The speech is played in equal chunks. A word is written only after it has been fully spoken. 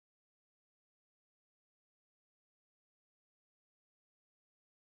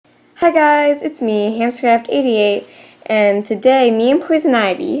Hi guys, it's me, Hamstercraft88, and today me and Poison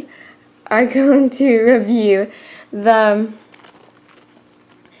Ivy are going to review the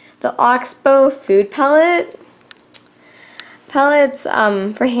Oxbow food pellets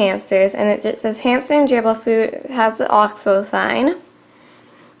for hamsters, and it just says hamster and gerbil food. It has the Oxbow sign.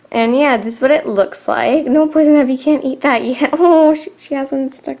 And yeah, this is what it looks like. No, Poison Ivy, you can't eat that yet. Oh, she has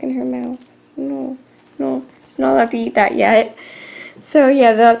one stuck in her mouth. No, she's not allowed to eat that yet. So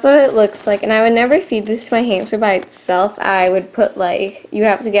yeah, that's what it looks like, and I would never feed this to my hamster by itself. I would put, like, you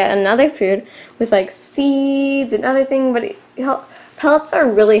have to get another food with like seeds and other things, but pellets are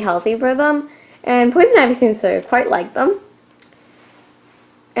really healthy for them, and Poison Ivy seems to quite like them.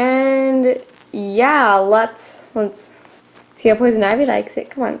 And yeah, let's see how Poison Ivy likes it.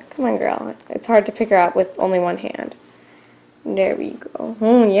 Come on girl. It's hard to pick her up with only one hand. There we go.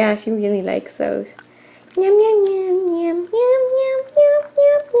 Oh yeah, she really likes those. Yum yum yum yum yum yum yum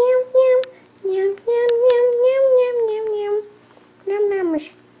yum yum yum yum yum yum yum yum yum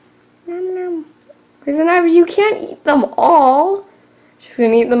yum yum. Poison Ivy, you can't eat them all. She's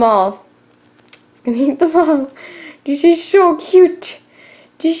gonna eat them all. She's gonna eat them all. This is so cute.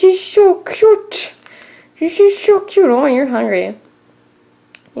 This is so cute. This is so cute. Oh, you're hungry.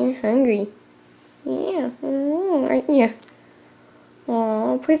 You're hungry. Yeah. Right here.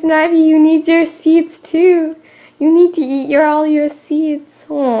 Oh, Poison Ivy, you need your seeds too. You need to eat all your seeds.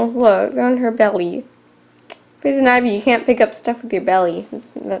 Oh, look, on her belly. Poison Ivy, you can't pick up stuff with your belly.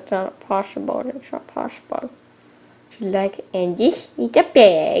 That's not possible. It's not possible. She's like, Angie, eat a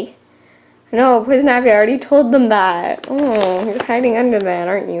bag. No, Poison Ivy, I already told them that. Oh, you're hiding under that,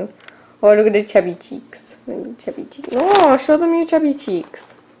 aren't you? Oh, look at the chubby cheeks. Look at the chubby cheeks. Oh, show them your chubby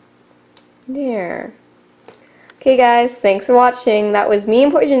cheeks. There. Okay guys, thanks for watching. That was me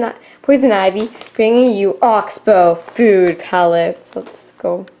and Poison Ivy bringing you Oxbow food pellets. Let's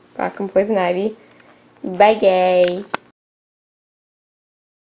go back on Poison Ivy. Bye guys.